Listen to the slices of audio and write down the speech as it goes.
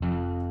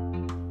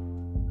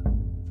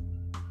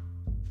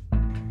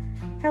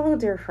Hello,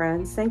 dear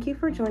friends. Thank you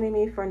for joining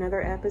me for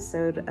another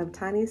episode of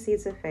Tiny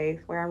Seeds of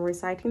Faith, where I'm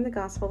reciting the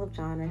Gospel of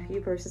John a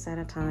few verses at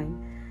a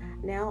time.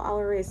 Now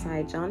I'll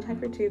recite John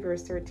chapter 2,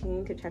 verse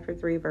 13 to chapter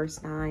 3,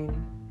 verse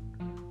 9.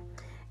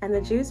 And the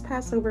Jews'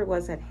 Passover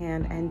was at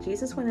hand, and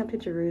Jesus went up to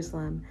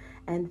Jerusalem,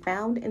 and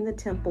found in the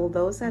temple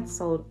those that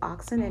sold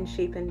oxen and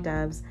sheep and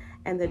doves,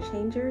 and the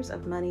changers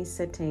of money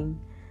sitting.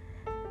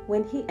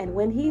 When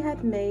he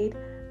had made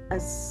a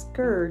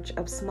scourge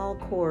of small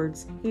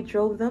cords, he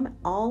drove them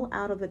all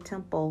out of the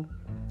temple,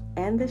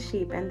 and the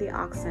sheep and the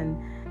oxen,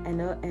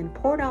 and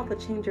poured out the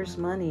changers'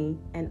 money,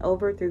 and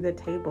overthrew the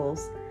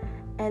tables,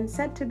 and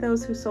said to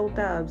those who sold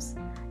doves,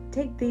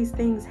 "Take these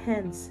things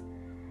hence,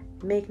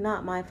 make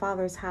not my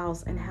Father's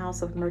house an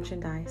house of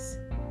merchandise."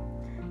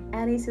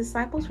 And his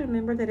disciples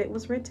remembered that it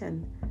was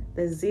written,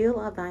 "The zeal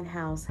of thine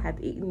house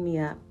hath eaten me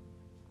up."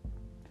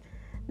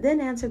 Then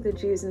answered the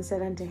Jews and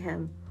said unto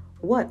him,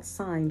 "What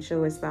sign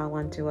showest thou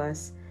unto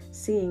us,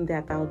 seeing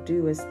that thou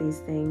doest these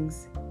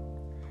things?"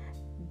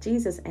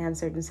 Jesus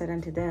answered and said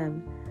unto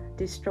them,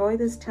 "Destroy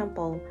this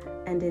temple,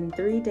 and in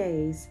 3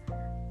 days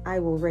I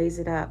will raise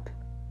it up."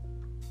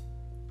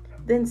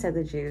 Then said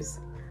the Jews,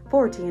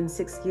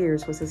 46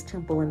 years was this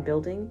temple in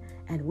building,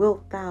 and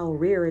wilt thou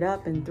rear it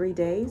up in 3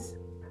 days?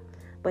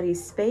 But he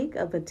spake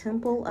of the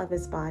temple of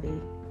his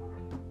body.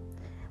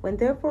 When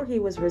therefore he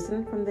was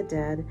risen from the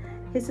dead,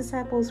 his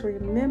disciples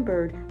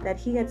remembered that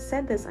he had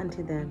said this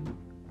unto them.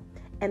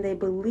 And they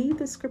believed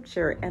the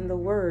scripture and the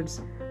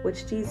words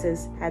which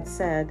Jesus had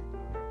said.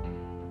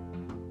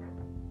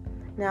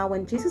 Now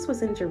when Jesus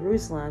was in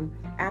Jerusalem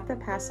at the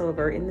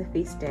Passover in the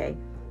feast day,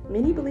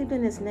 many believed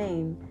in his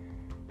name,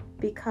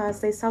 because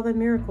they saw the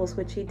miracles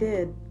which he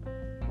did.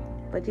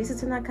 But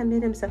Jesus did not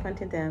commit himself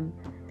unto them,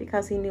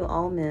 because he knew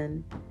all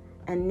men,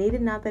 and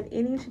needed not that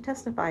any should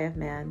testify of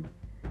man,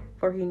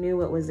 for he knew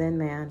what was in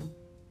man.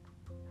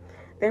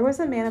 There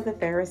was a man of the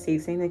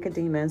Pharisees named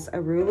Nicodemus,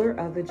 a ruler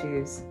of the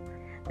Jews.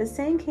 The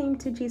same came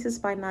to Jesus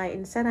by night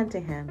and said unto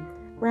him,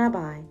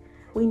 "Rabbi,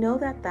 we know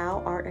that thou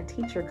art a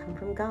teacher come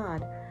from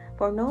God,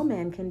 for no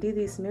man can do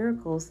these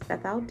miracles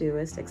that thou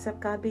doest, except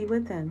God be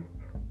with him."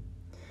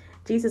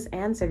 Jesus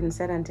answered and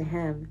said unto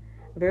him,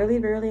 "Verily,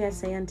 verily, I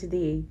say unto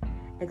thee,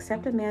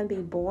 except a man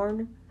be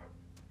born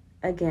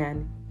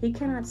again, he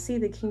cannot see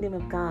the kingdom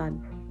of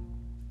God."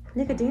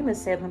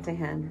 Nicodemus said unto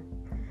him,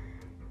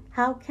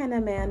 "How can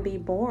a man be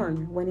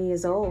born when he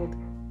is old?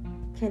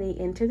 Can he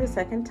enter the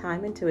second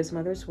time into his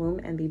mother's womb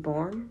and be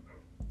born?"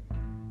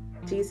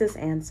 Jesus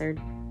answered,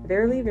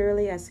 "Verily,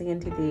 verily, I say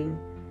unto thee,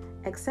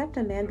 except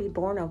a man be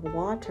born of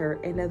water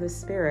and of the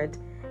Spirit,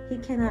 he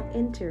cannot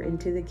enter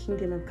into the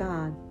kingdom of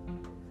God.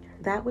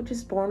 That which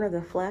is born of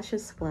the flesh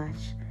is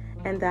flesh,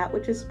 and that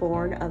which is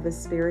born of the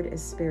Spirit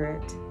is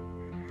spirit.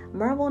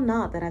 Marvel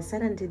not that I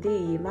said unto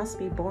thee, Ye must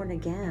be born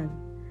again.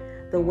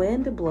 The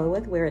wind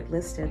bloweth where it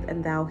listeth,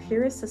 and thou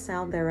hearest the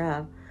sound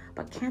thereof,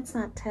 but canst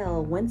not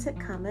tell whence it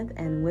cometh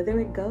and whither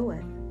it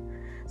goeth.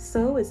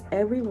 So is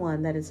every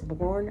one that is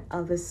born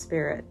of the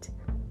Spirit."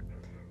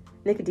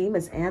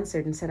 Nicodemus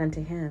answered and said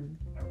unto him,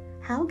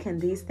 "How can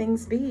these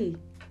things be?"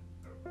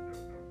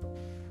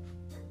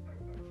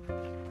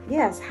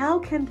 Yes, how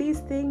can these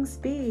things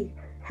be?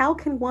 How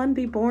can one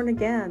be born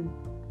again?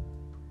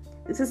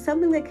 This is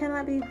something that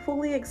cannot be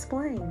fully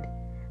explained.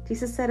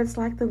 Jesus said it's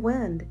like the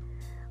wind.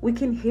 We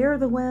can hear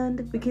the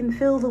wind, we can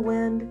feel the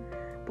wind,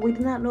 but we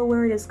do not know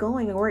where it is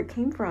going or where it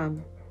came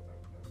from.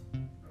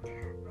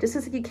 Just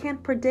as you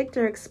can't predict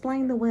or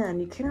explain the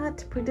wind, you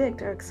cannot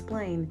predict or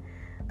explain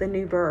the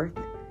new birth.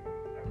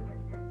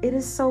 It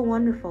is so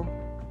wonderful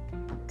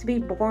to be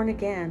born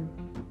again.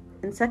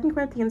 In 2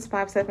 Corinthians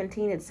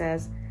 5:17 it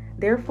says,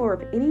 "Therefore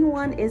if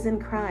anyone is in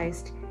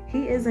Christ,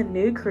 he is a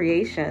new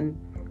creation.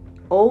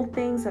 Old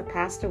things have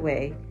passed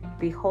away.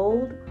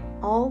 Behold,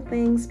 all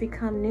things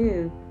become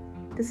new."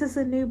 This is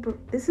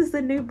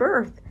the new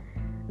birth.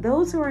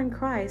 Those who are in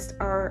Christ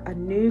are a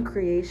new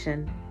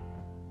creation.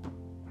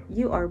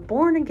 You are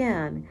born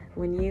again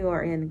when you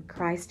are in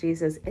Christ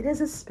Jesus. It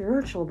is a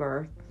spiritual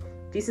birth.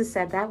 Jesus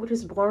said that which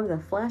is born of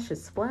the flesh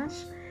is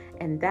flesh,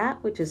 and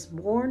that which is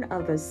born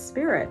of the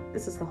Spirit,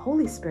 this is the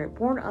Holy Spirit,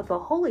 born of the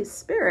Holy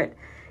Spirit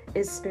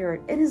is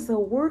spirit. It is the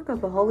work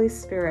of the Holy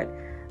Spirit,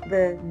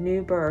 the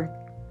new birth.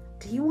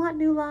 Do you want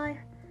new life?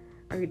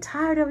 Are you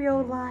tired of your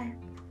old life?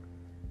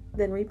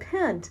 Then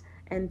repent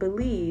and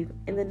believe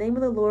in the name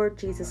of the Lord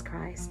Jesus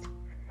Christ.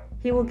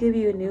 He will give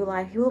you a new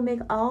life. He will make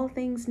all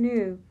things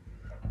new.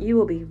 You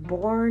will be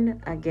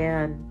born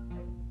again.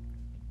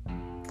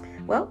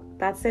 Well,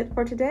 that's it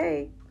for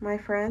today, my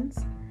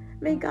friends.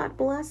 May God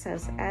bless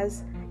us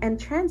and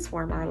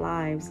transform our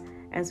lives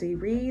as we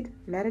read,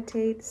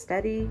 meditate,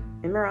 study,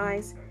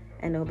 memorize,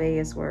 and obey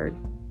His word.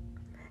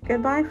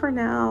 Goodbye for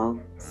now.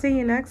 See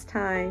you next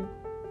time.